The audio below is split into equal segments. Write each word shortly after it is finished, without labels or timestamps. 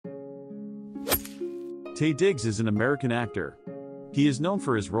Taye Diggs is an American actor. He is known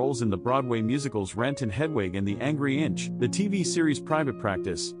for his roles in the Broadway musicals Rent and Hedwig and The Angry Inch, the TV series Private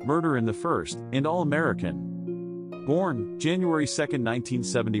Practice, Murder in the First, and All-American. Born January 2,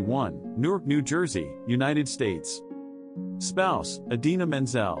 1971, Newark, New Jersey, United States. Spouse, Idina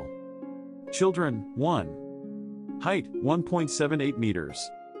Menzel. Children, 1. Height, 1.78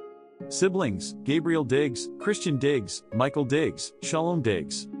 meters. Siblings, Gabriel Diggs, Christian Diggs, Michael Diggs, Shalom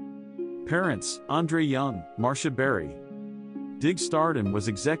Diggs. Parents, Andre Young, Marcia Berry. Diggs starred and was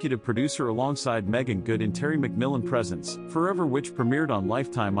executive producer alongside Megan Good and Terry McMillan Presents, Forever, which premiered on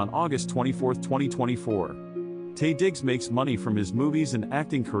Lifetime on August 24, 2024. Taye Diggs makes money from his movies and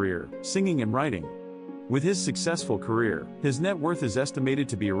acting career, singing and writing. With his successful career, his net worth is estimated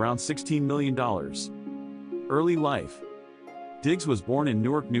to be around $16 million. Early life. Diggs was born in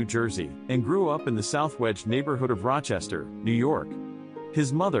Newark, New Jersey, and grew up in the South Wedge neighborhood of Rochester, New York.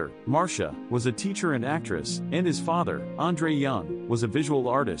 His mother, Marcia, was a teacher and actress, and his father, Andre Young, was a visual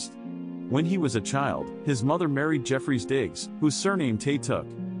artist. When he was a child, his mother married Jeffries Diggs, whose surname Taye took.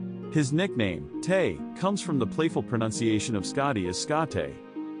 His nickname, Taye, comes from the playful pronunciation of Scotty as Scotty.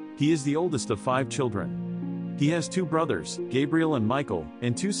 He is the oldest of 5 children. He has 2 brothers, Gabriel and Michael,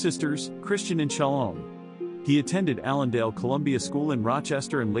 and 2 sisters, Christian and Shalom. He attended Allendale Columbia School in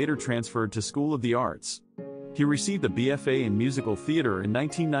Rochester and later transferred to School of the Arts. He received a BFA in musical theater in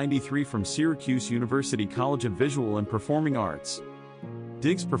 1993 from Syracuse University College of Visual and Performing Arts.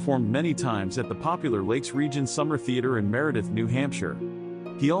 Diggs performed many times at the popular Lakes Region Summer Theater in Meredith, New Hampshire.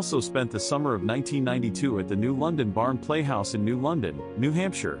 He also spent the summer of 1992 at the New London Barn Playhouse in New London, New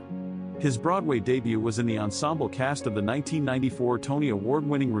Hampshire. His Broadway debut was in the ensemble cast of the 1994 Tony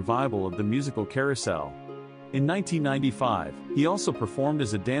Award-winning revival of the musical Carousel. In 1995, he also performed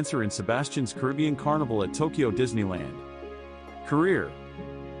as a dancer in Sebastian's Caribbean Carnival at Tokyo Disneyland. Career.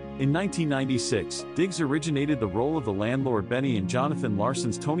 In 1996, Diggs originated the role of the landlord Benny in Jonathan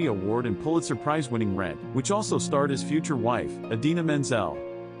Larson's Tony Award and Pulitzer Prize-winning Rent, which also starred his future wife, Idina Menzel.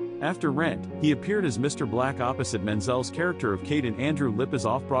 After Rent, he appeared as Mr. Black opposite Menzel's character of Kate in Andrew Lippa's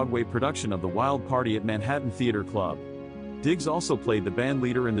off-Broadway production of The Wild Party at Manhattan Theater Club. Diggs also played the band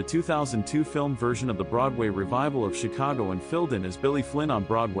leader in the 2002 film version of the Broadway revival of Chicago and filled in as Billy Flynn on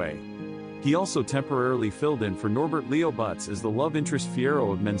Broadway. He also temporarily filled in for Norbert Leo Butz as the love interest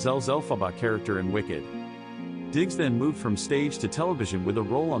Fiero of Menzel's Elphaba character in Wicked. Diggs then moved from stage to television with a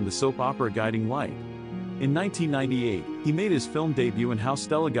role on the soap opera Guiding Light. In 1998, he made his film debut in How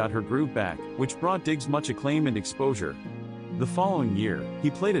Stella Got Her Groove Back, which brought Diggs much acclaim and exposure. The following year,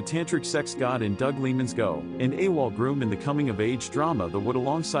 he played a tantric sex god in Doug Liman's Go, and AWOL groom in the coming-of-age drama The Wood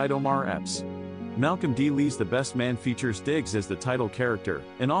alongside Omar Epps. Malcolm D. Lee's The Best Man features Diggs as the title character,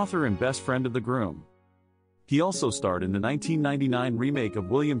 an author and best friend of the groom. He also starred in the 1999 remake of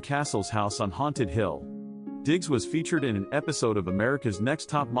William Castle's House on Haunted Hill. Diggs was featured in an episode of America's Next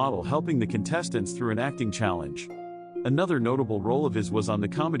Top Model helping the contestants through an acting challenge. Another notable role of his was on the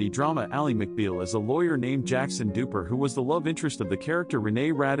comedy drama Ally McBeal as a lawyer named Jackson Duper who was the love interest of the character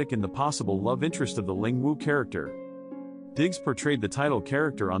Renee Raddick and the possible love interest of the Ling Wu character. Diggs portrayed the title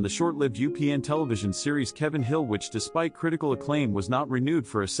character on the short-lived UPN television series Kevin Hill, which despite critical acclaim was not renewed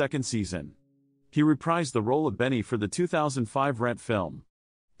for a second season. He reprised the role of Benny for the 2005 Rent film.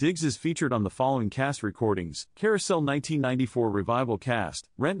 Diggs is featured on the following cast recordings: Carousel 1994 Revival Cast,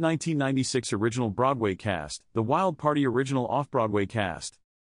 Rent 1996 Original Broadway Cast, The Wild Party Original Off-Broadway Cast.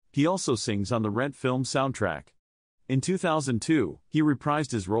 He also sings on the Rent film soundtrack. In 2002, he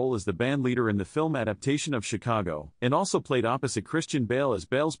reprised his role as the band leader in the film adaptation of Chicago, and also played opposite Christian Bale as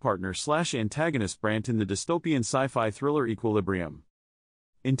Bale's partner/antagonist Brant in the dystopian sci-fi thriller Equilibrium.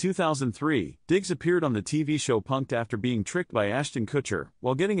 In 2003, Diggs appeared on the TV show Punk'd after being tricked by Ashton Kutcher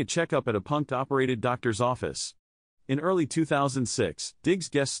while getting a checkup at a Punk'd-operated doctor's office. In early 2006, Diggs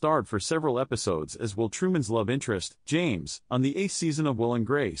guest starred for several episodes as Will Truman's love interest, James, on the 8th season of Will and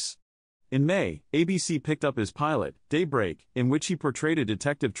Grace. In May, ABC picked up his pilot, Daybreak, in which he portrayed a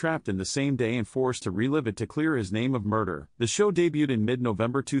detective trapped in the same day and forced to relive it to clear his name of murder. The show debuted in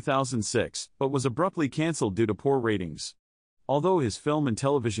mid-November 2006, but was abruptly canceled due to poor ratings. Although his film and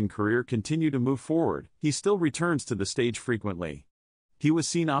television career continued to move forward, he still returns to the stage frequently. He was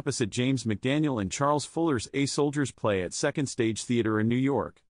seen opposite James McDaniel in Charles Fuller's A Soldier's Play at Second Stage Theater in New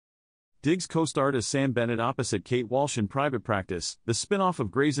York. Diggs co-starred as Sam Bennett opposite Kate Walsh in Private Practice, the spin-off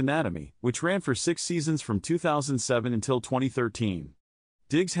of Grey's Anatomy, which ran for 6 seasons from 2007 until 2013.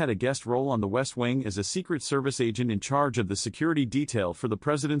 Diggs had a guest role on The West Wing as a Secret Service agent in charge of the security detail for the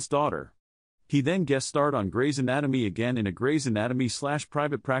president's daughter. He then guest starred on Grey's Anatomy again in a Grey's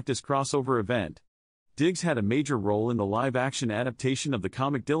Anatomy/Private Practice crossover event. Diggs had a major role in the live-action adaptation of the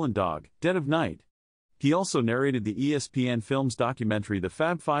comic Dylan Dog, Dead of Night. He also narrated the ESPN Films documentary The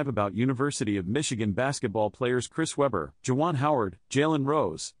Fab Five about University of Michigan basketball players Chris Webber, Juwan Howard, Jalen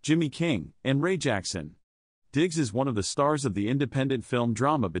Rose, Jimmy King, and Ray Jackson. Diggs is one of the stars of the independent film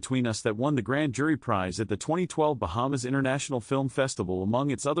drama Between Us that won the Grand Jury Prize at the 2012 Bahamas International Film Festival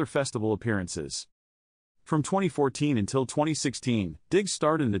among its other festival appearances. From 2014 until 2016, Diggs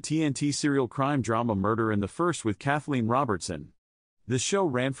starred in the TNT serial crime drama Murder in the First with Kathleen Robertson. The show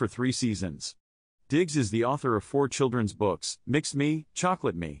ran for 3 seasons. Diggs is the author of 4 children's books, Mix Me,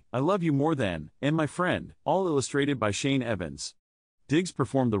 Chocolate Me, I Love You More Than, and My Friend, all illustrated by Shane Evans. Diggs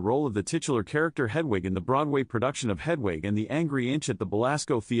performed the role of the titular character Hedwig in the Broadway production of Hedwig and the Angry Inch at the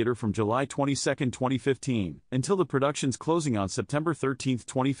Belasco Theater from July 22, 2015, until the production's closing on September 13,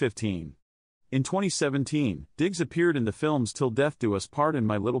 2015. In 2017, Diggs appeared in the films Till Death Do Us Part and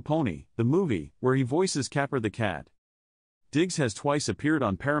My Little Pony, the movie, where he voices Capper the cat. Diggs has twice appeared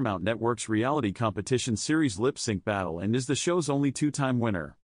on Paramount Network's reality competition series Lip Sync Battle and is the show's only 2-time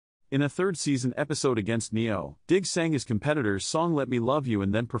winner. In a 3rd season episode against Neo, Diggs sang his competitor's song Let Me Love You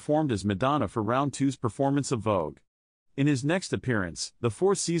and then performed as Madonna for Round 2's performance of Vogue. In his next appearance, the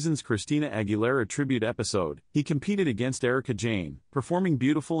 4th season's Christina Aguilera tribute episode, he competed against Erika Jane, performing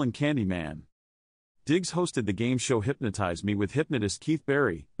Beautiful and Candyman. Diggs hosted the game show Hypnotize Me with hypnotist Keith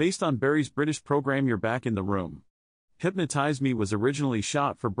Barry, based on Barry's British program You're Back in the Room. Hypnotize Me was originally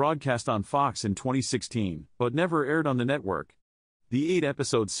shot for broadcast on Fox in 2016, but never aired on the network. The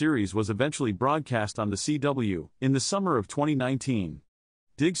 8-episode series was eventually broadcast on the CW in the summer of 2019.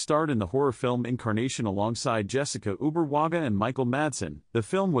 Diggs starred in the horror film Incarnation alongside Jessica Uberwaga and Michael Madsen. The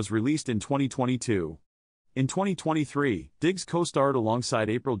film was released in 2022. In 2023, Diggs co-starred alongside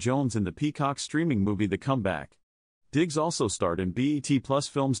April Jones in the Peacock streaming movie The Comeback. Diggs also starred in BET Plus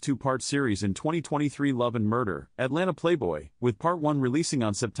Films' 2-part series in 2023 Love and Murder, Atlanta Playboy, with Part 1 releasing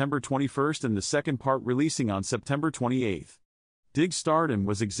on September 21 and the second part releasing on September 28. Diggs starred and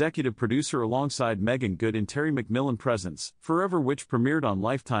was executive producer alongside Megan Good in Terry McMillan Presents, Forever, which premiered on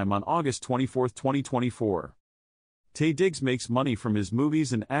Lifetime on August 24, 2024. Taye Diggs makes money from his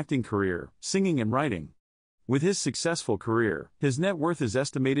movies and acting career, singing and writing. With his successful career, his net worth is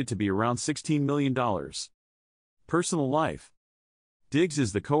estimated to be around $16 million. Personal life. Diggs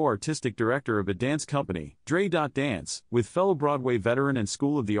is the co-artistic director of a dance company, Dre.Dance, with fellow Broadway veteran and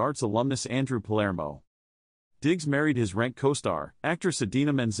School of the Arts alumnus Andrew Palermo. Diggs married his Rent co-star, actress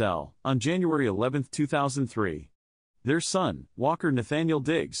Idina Menzel, on January 11, 2003. Their son, Walker Nathaniel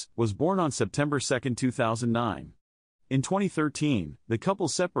Diggs, was born on September 2, 2009. In 2013, the couple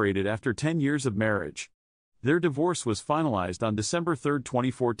separated after 10 years of marriage. Their divorce was finalized on December 3,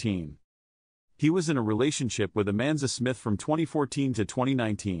 2014. He was in a relationship with Amanza Smith from 2014 to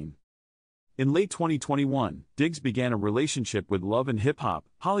 2019. In late 2021, Diggs began a relationship with Love and Hip Hop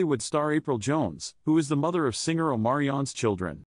Hollywood star April Jones, who is the mother of singer Omarion's children.